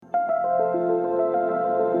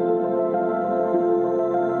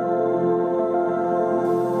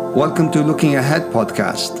Welcome to Looking Ahead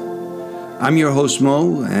podcast. I'm your host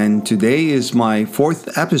Mo, and today is my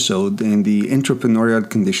fourth episode in the Entrepreneurial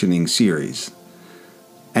Conditioning series.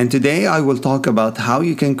 And today I will talk about how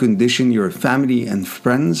you can condition your family and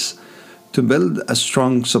friends to build a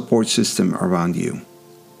strong support system around you.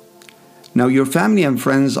 Now, your family and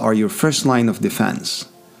friends are your first line of defense.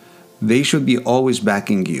 They should be always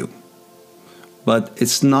backing you. But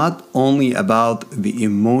it's not only about the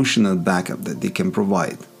emotional backup that they can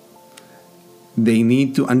provide. They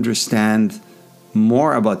need to understand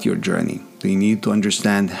more about your journey. They need to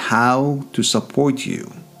understand how to support you.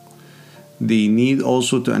 They need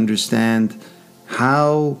also to understand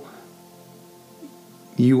how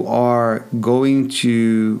you are going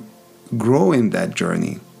to grow in that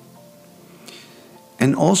journey.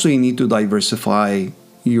 And also you need to diversify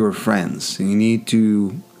your friends. You need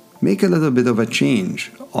to make a little bit of a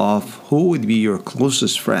change of who would be your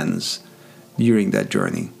closest friends during that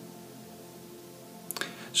journey.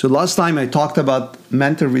 So last time I talked about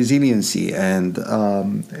mental resiliency, and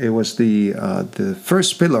it was the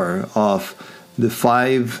first pillar of the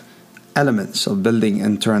 5 elements of building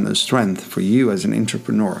internal strength for you as an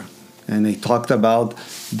entrepreneur. And I talked about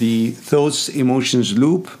the thoughts, emotions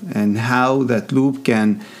loop and how that loop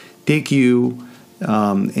can take you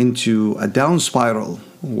into a down spiral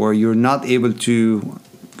where you're not able to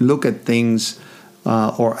look at things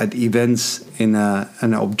or at events in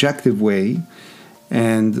an objective way.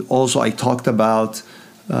 And also I talked about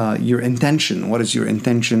your intention. What is your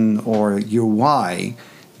intention or your why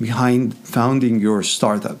behind founding your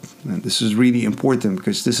startup? And this is really important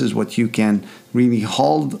because this is what you can really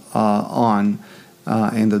hold on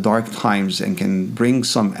in the dark times and can bring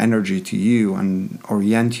some energy to you and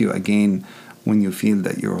orient you again when you feel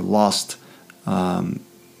that you're lost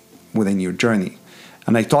within your journey.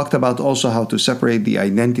 And I talked about also how to separate the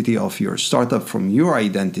identity of your startup from your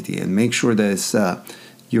identity and make sure that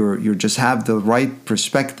you just have the right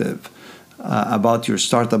perspective about your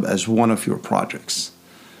startup as one of your projects.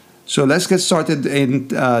 So let's get started in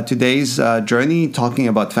today's journey talking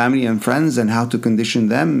about family and friends and how to condition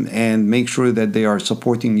them and make sure that they are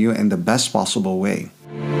supporting you in the best possible way.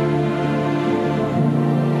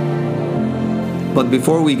 But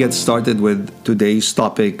before we get started with today's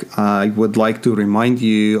topic, I would like to remind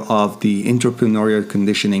you of the Entrepreneurial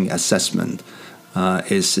Conditioning Assessment.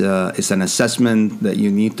 It's an assessment that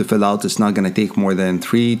you need to fill out. It's not going to take more than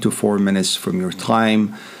 3 to 4 minutes from your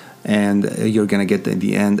time. And you're going to get at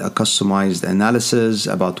the end a customized analysis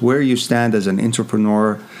about where you stand as an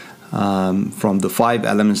entrepreneur from the 5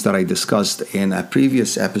 elements that I discussed in a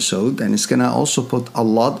previous episode. And it's going to also put a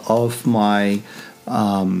lot of my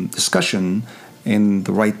discussion in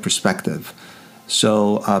the right perspective.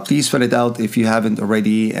 So please fill it out if you haven't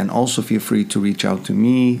already, and also feel free to reach out to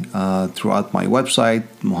me throughout my website,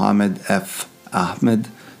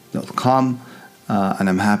 mohammedfahmed.com, and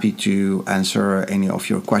I'm happy to answer any of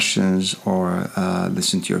your questions or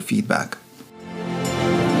listen to your feedback.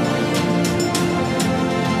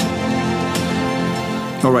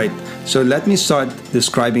 All right, so let me start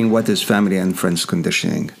describing what is family and friends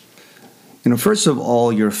conditioning. First of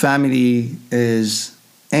all, your family is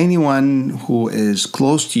anyone who is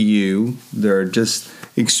close to you. They're just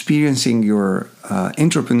experiencing your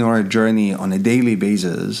entrepreneurial journey on a daily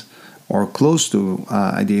basis or close to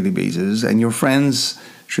a daily basis. And your friends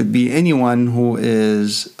should be anyone who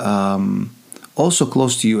is also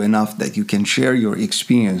close to you enough that you can share your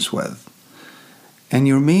experience with. And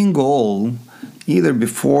your main goal, either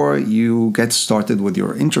before you get started with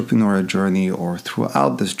your entrepreneurial journey or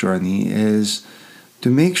throughout this journey, is to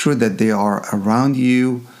make sure that they are around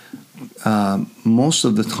you most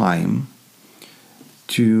of the time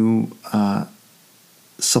to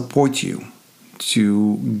support you,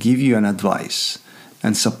 to give you an advice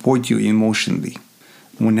and support you emotionally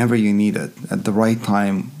whenever you need it at the right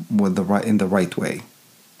time in the right way.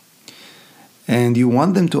 And you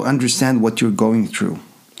want them to understand what you're going through.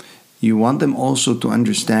 You want them also to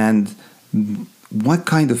understand what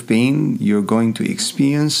kind of pain you're going to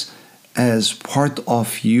experience as part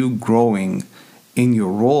of you growing in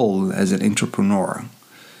your role as an entrepreneur.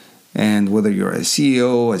 And whether you're a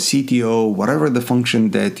CEO, a CTO, whatever the function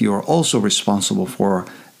that you're also responsible for,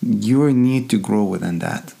 you need to grow within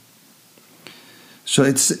that. So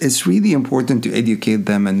it's really important to educate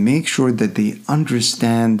them and make sure that they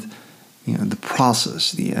understand the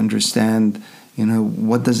process. They understand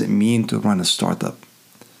what does it mean to run a startup.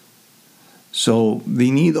 So they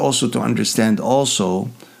need also to understand also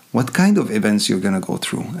what kind of events you're going to go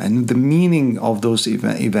through and the meaning of those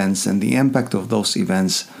events and the impact of those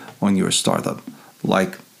events on your startup,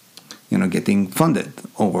 like getting funded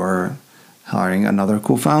or hiring another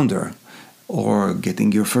co-founder, or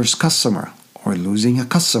getting your first customer, or losing a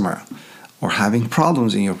customer, or having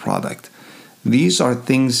problems in your product. These are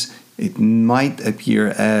things, it might appear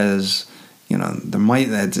as,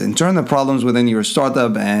 as internal problems within your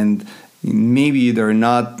startup, and maybe they're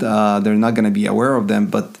not going to be aware of them,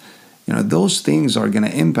 but those things are going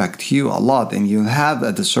to impact you a lot, and you have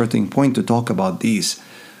at a certain point to talk about these.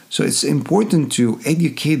 So it's important to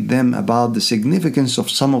educate them about the significance of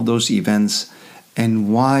some of those events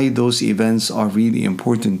and why those events are really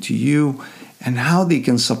important to you and how they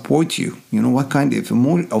can support you. What kind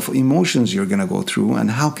of emotions you're going to go through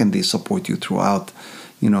and how can they support you throughout,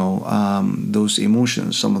 those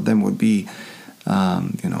emotions. Some of them would be,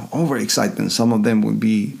 overexcitement. Some of them would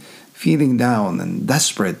be feeling down and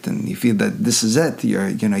desperate, and you feel that this is it.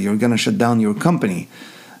 You're going to shut down your company.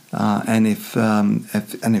 And if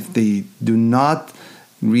they do not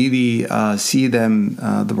really see them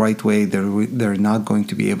the right way, they're not going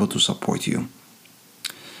to be able to support you.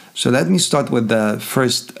 So let me start with the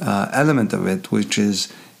first element of it, which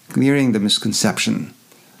is clearing the misconception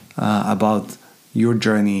about your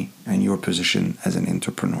journey and your position as an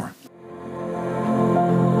entrepreneur.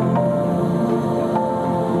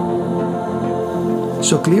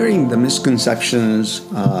 So clearing the misconceptions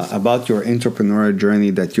about your entrepreneurial journey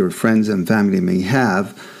that your friends and family may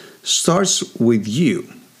have starts with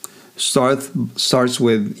you. Starts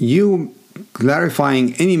with you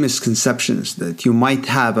clarifying any misconceptions that you might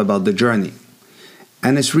have about the journey.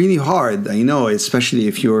 And it's really hard, I know, especially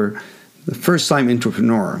if you're the first-time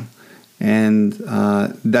entrepreneur. And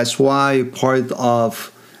that's why part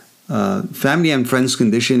of family and friends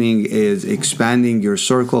conditioning is expanding your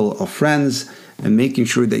circle of friends and making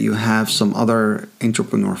sure that you have some other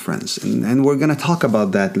entrepreneur friends. And we're going to talk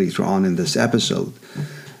about that later on in this episode.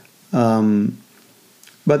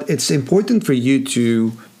 But it's important for you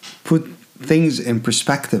to put things in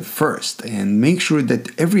perspective first and make sure that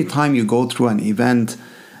every time you go through an event,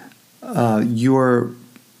 you're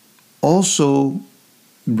also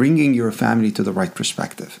bringing your family to the right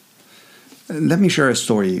perspective. Let me share a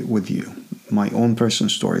story with you, my own personal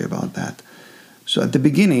story about that. So at the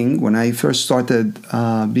beginning, when I first started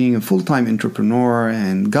being a full-time entrepreneur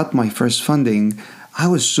and got my first funding, I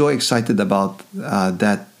was so excited about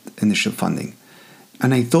that initial funding.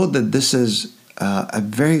 And I thought that this is a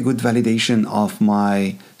very good validation of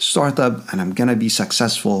my startup and I'm going to be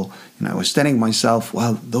successful. And I was telling myself,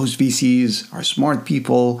 well, those VCs are smart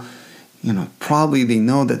people. Probably they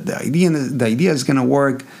know that the idea is going to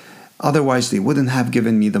work. Otherwise, they wouldn't have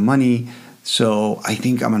given me the money. So I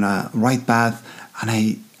think I'm on a right path. And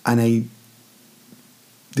I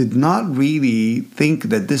did not really think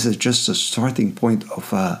that this is just a starting point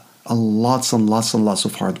of lots and lots and lots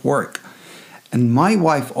of hard work. And my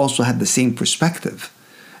wife also had the same perspective.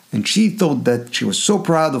 And she thought that she was so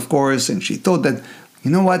proud, of course, and she thought that,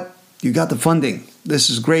 you know what, you got the funding. This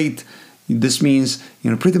is great. This means,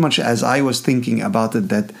 pretty much as I was thinking about it,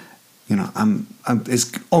 that,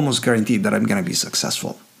 it's almost guaranteed that I'm going to be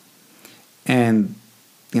successful. And,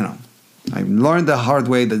 I learned the hard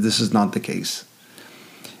way that this is not the case.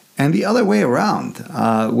 And the other way around,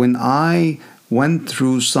 when I went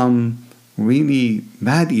through some really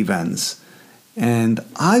bad events, and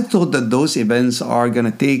I thought that those events are going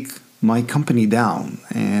to take my company down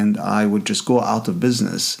and I would just go out of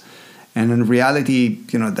business. And in reality,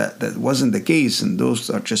 that wasn't the case. And those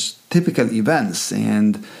are just typical events.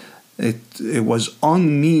 And it was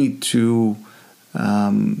on me to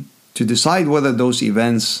decide whether those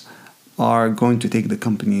events are going to take the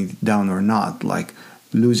company down or not, like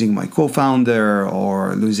losing my co-founder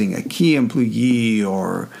or losing a key employee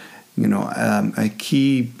or a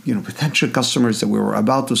key potential customers that we were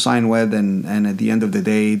about to sign with, and at the end of the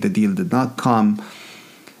day the deal did not come.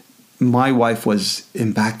 My wife was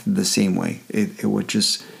impacted the same way. It was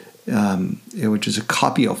just a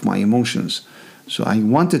copy of my emotions. So I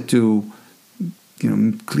wanted to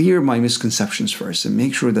clear my misconceptions first and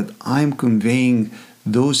make sure that I'm conveying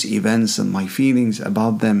those events and my feelings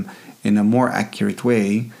about them in a more accurate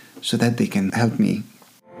way so that they can help me.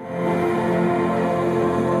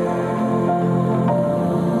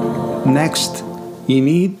 Next, you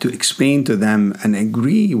need to explain to them and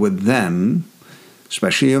agree with them,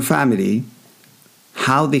 especially your family,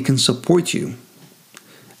 how they can support you.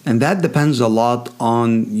 And that depends a lot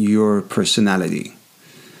on your personality.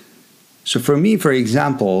 So for me, for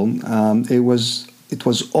example, it was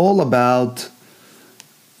all about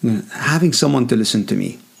having someone to listen to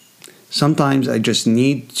me. Sometimes I just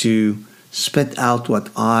need to spit out what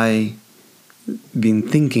I been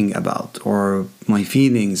thinking about, or my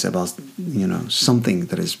feelings about, something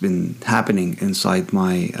that has been happening inside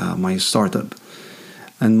my startup.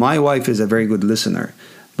 And my wife is a very good listener,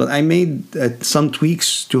 but I made some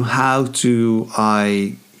tweaks to how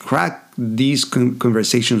I crack these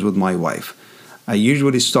conversations with my wife. I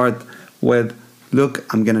usually start with, look,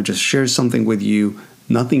 I'm going to just share something with you.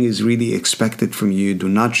 Nothing is really expected from you. Do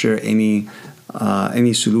not share any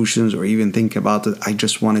solutions or even think about it. I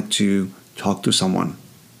just wanted to talk to someone.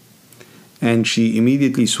 And she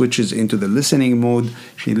immediately switches into the listening mode.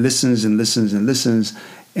 She listens and listens and listens.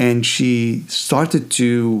 And she started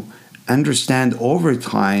to understand over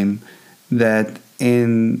time that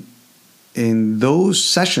in those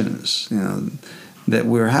sessions, that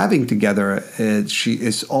we're having together,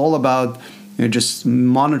 it's all about just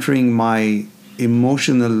monitoring my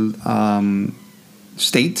emotional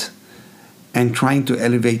state and trying to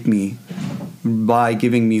elevate me by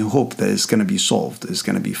giving me hope that it's going to be solved, it's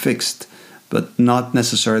going to be fixed, but not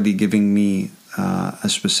necessarily giving me a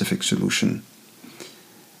specific solution.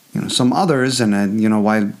 Some others, and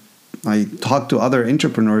while I talked to other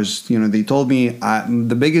entrepreneurs, they told me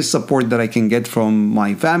the biggest support that I can get from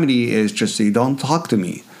my family is just they don't talk to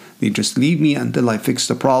me. They just leave me until I fix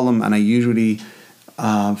the problem, and I usually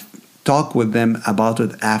talk with them about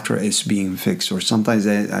it after it's being fixed, or sometimes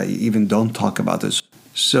I even don't talk about it.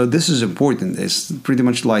 So this is important. It's pretty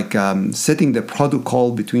much like setting the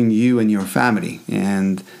protocol between you and your family,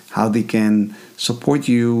 and how they can support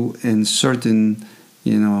you in certain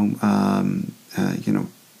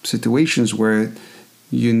situations where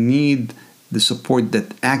you need the support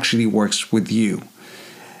that actually works with you.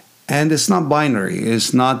 And it's not binary.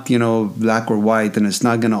 It's not, black or white, and it's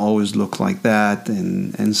not going to always look like that.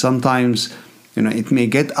 And sometimes, it may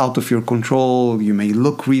get out of your control. You may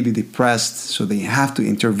look really depressed, so they have to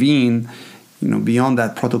intervene, beyond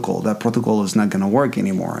that protocol. That protocol is not going to work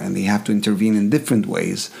anymore, and they have to intervene in different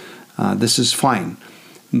ways. This is fine.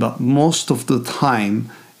 But most of the time,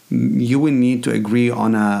 you will need to agree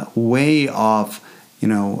on a way of,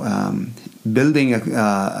 building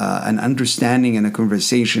an understanding and a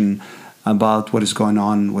conversation about what is going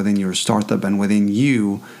on within your startup and within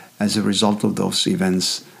you as a result of those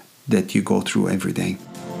events that you go through every day.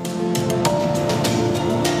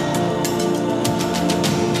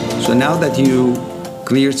 So now that you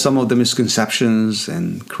cleared some of the misconceptions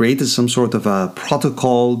and created some sort of a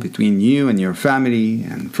protocol between you and your family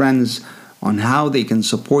and friends on how they can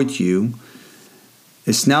support you,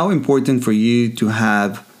 it's now important for you to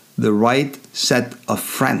have the right set of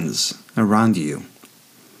friends around you.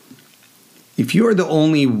 If you're the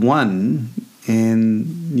only one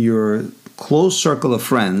in your close circle of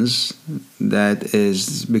friends that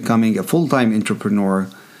is becoming a full-time entrepreneur,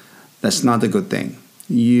 that's not a good thing.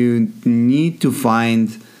 You need to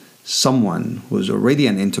find someone who's already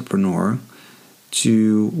an entrepreneur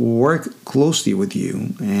to work closely with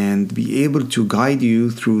you and be able to guide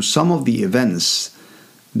you through some of the events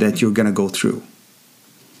that you're going to go through.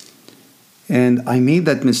 And I made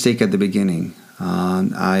that mistake at the beginning.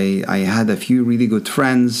 I had a few really good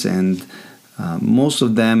friends, and most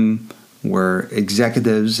of them were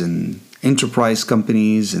executives in enterprise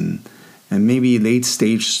companies and maybe late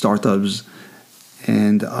stage startups.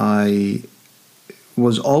 And I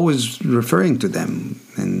was always referring to them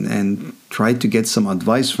and tried to get some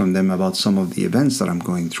advice from them about some of the events that I'm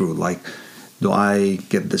going through. Like, do I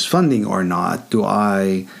get this funding or not? Do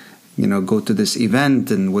I, go to this event,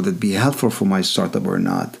 and would it be helpful for my startup or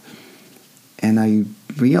not? And I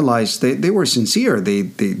realized they were sincere.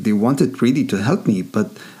 They wanted really to help me, but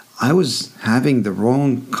I was having the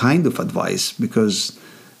wrong kind of advice because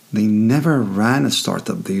they never ran a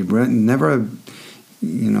startup. They never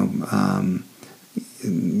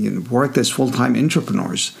worked as full-time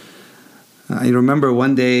entrepreneurs. I remember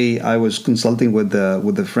one day I was consulting with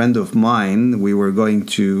a friend of mine. We were going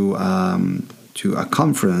to a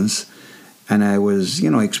conference, and I was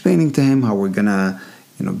explaining to him how we're gonna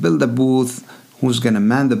build a booth, who's gonna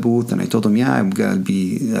man the booth, and I told him, yeah, I'm gonna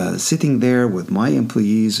be sitting there with my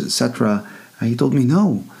employees, etc. And he told me,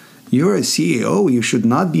 no, you're a CEO, you should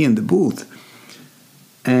not be in the booth.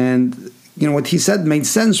 And what he said made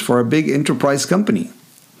sense for a big enterprise company,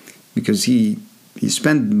 because he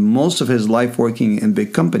spent most of his life working in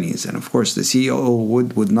big companies, and of course the CEO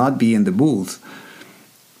would not be in the booth.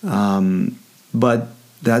 But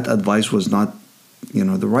that advice was not,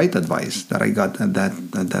 the right advice that I got at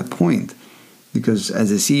that point, because as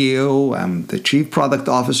a CEO, I'm the chief product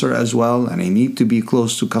officer as well, and I need to be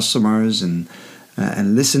close to customers and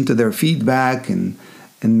listen to their feedback and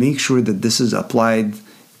make sure that this is applied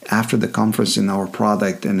after the conference in our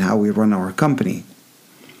product and how we run our company.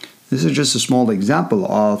 This is just a small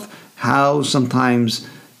example of how sometimes,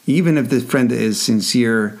 even if the friend is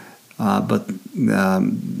sincere, but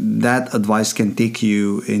that advice can take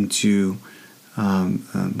you into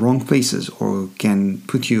wrong places or can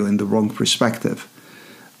put you in the wrong perspective.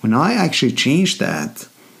 When I actually changed that,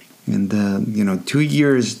 and 2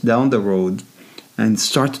 years down the road, and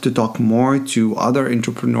started to talk more to other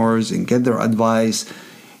entrepreneurs and get their advice,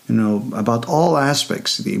 about all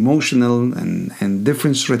aspects, the emotional and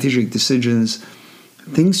different strategic decisions,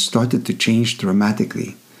 things started to change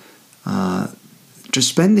dramatically. Just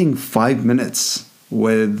spending 5 minutes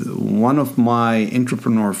with one of my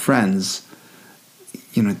entrepreneur friends,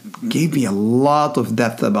 gave me a lot of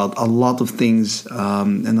depth about a lot of things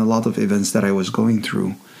and a lot of events that I was going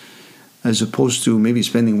through, as opposed to maybe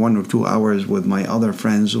spending 1 or 2 hours with my other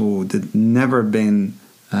friends who had never been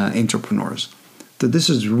entrepreneurs. So this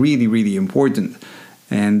is really, really important,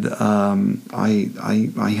 and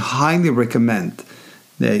I highly recommend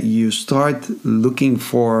that you start looking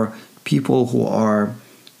for people who are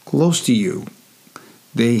close to you.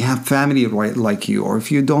 They have family right like you, or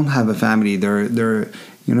if you don't have a family,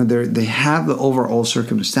 they have the overall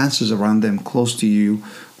circumstances around them close to you,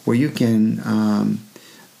 where you can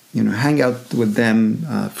hang out with them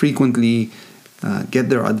frequently, get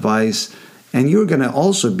their advice, and you're gonna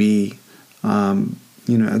also be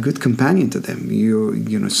a good companion to them.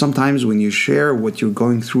 Sometimes when you share what you're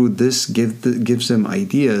going through, this gives them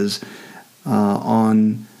ideas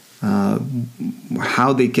on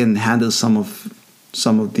how they can handle some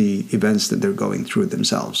of the events that they're going through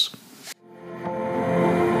themselves.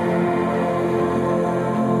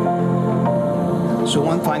 So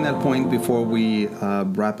one final point before we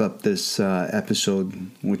wrap up this episode,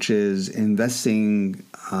 which is investing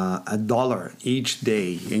 $1 each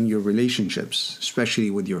day in your relationships, especially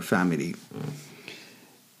with your family.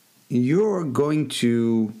 You're going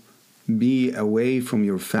to be away from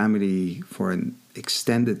your family for an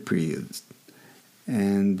extended period.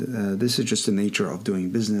 And this is just the nature of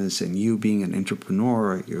doing business, and you being an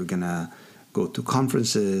entrepreneur, you're going to go to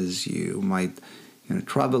conferences, you might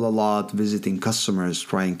travel a lot, visiting customers,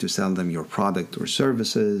 trying to sell them your product or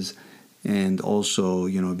services, and also,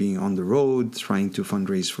 being on the road, trying to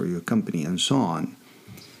fundraise for your company and so on.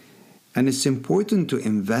 And it's important to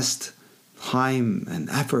invest time and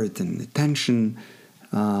effort and attention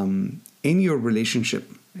in your relationship,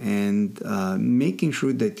 and making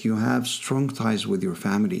sure that you have strong ties with your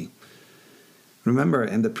family. Remember,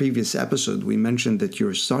 in the previous episode, we mentioned that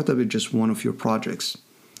your startup is just one of your projects.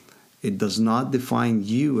 It does not define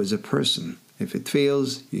you as a person. If it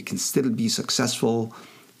fails, you can still be successful.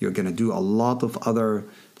 You're going to do a lot of other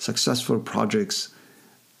successful projects.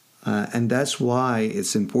 And that's why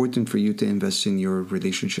it's important for you to invest in your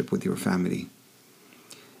relationship with your family.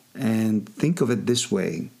 And think of it this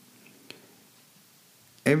way.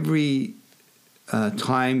 Every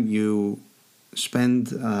time you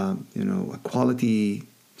spend, a quality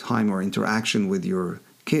time or interaction with your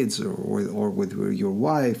kids or with your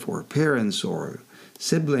wife or parents or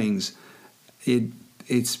siblings,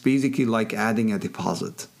 it's basically like adding a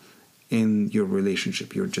deposit in your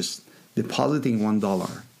relationship. You're just depositing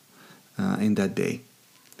 $1 in that day.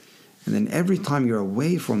 And then every time you're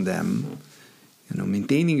away from them,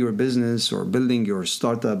 maintaining your business or building your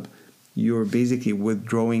startup, you're basically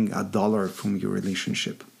withdrawing $1 from your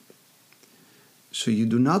relationship. So you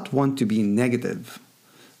do not want to be negative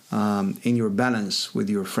in your balance with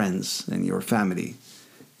your friends and your family.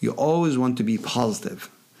 You always want to be positive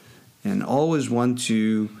and always want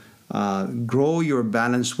to grow your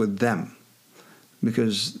balance with them,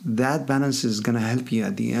 because that balance is going to help you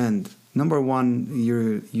at the end. Number one,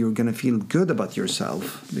 you're going to feel good about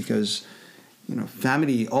yourself, because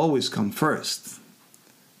family always come first.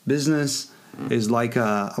 Business is like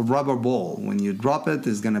a rubber ball. When you drop it,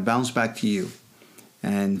 it's going to bounce back to you.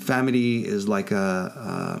 And family is like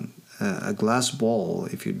a glass ball.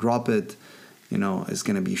 If you drop it, it's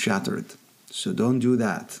going to be shattered. So don't do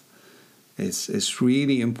that. It's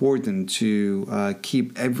really important to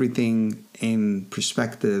keep everything in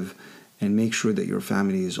perspective and make sure that your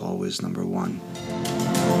family is always number one.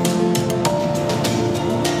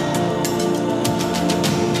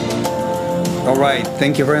 All right.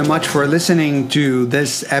 Thank you very much for listening to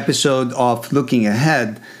this episode of Looking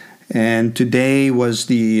Ahead. And today was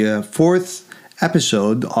the fourth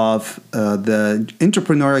episode of the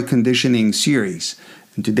Entrepreneurial Conditioning series.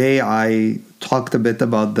 And today I talked a bit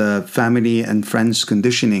about the family and friends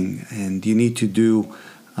conditioning. And you need to do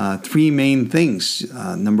three main things.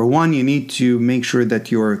 Number one, you need to make sure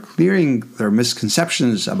that you're clearing their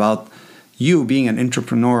misconceptions about you being an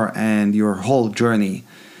entrepreneur and your whole journey.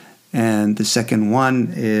 And the second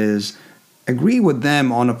one is agree with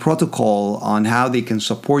them on a protocol on how they can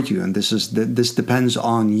support you. And this depends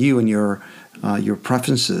on you and your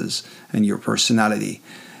preferences and your personality.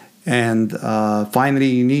 And finally,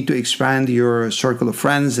 you need to expand your circle of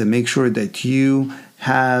friends and make sure that you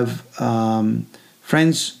have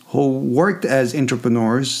friends who worked as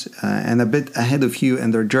entrepreneurs and a bit ahead of you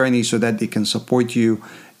in their journey so that they can support you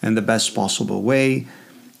in the best possible way.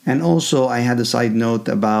 And also, I had a side note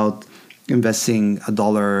about investing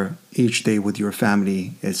 $1 each day with your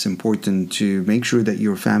family. It's important to make sure that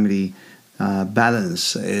your family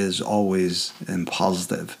balance is always in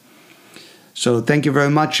positive. So thank you very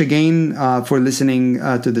much again for listening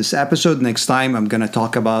to this episode. Next time, I'm going to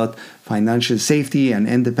talk about financial safety and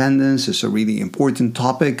independence. It's a really important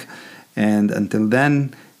topic. And until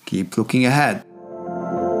then, keep looking ahead.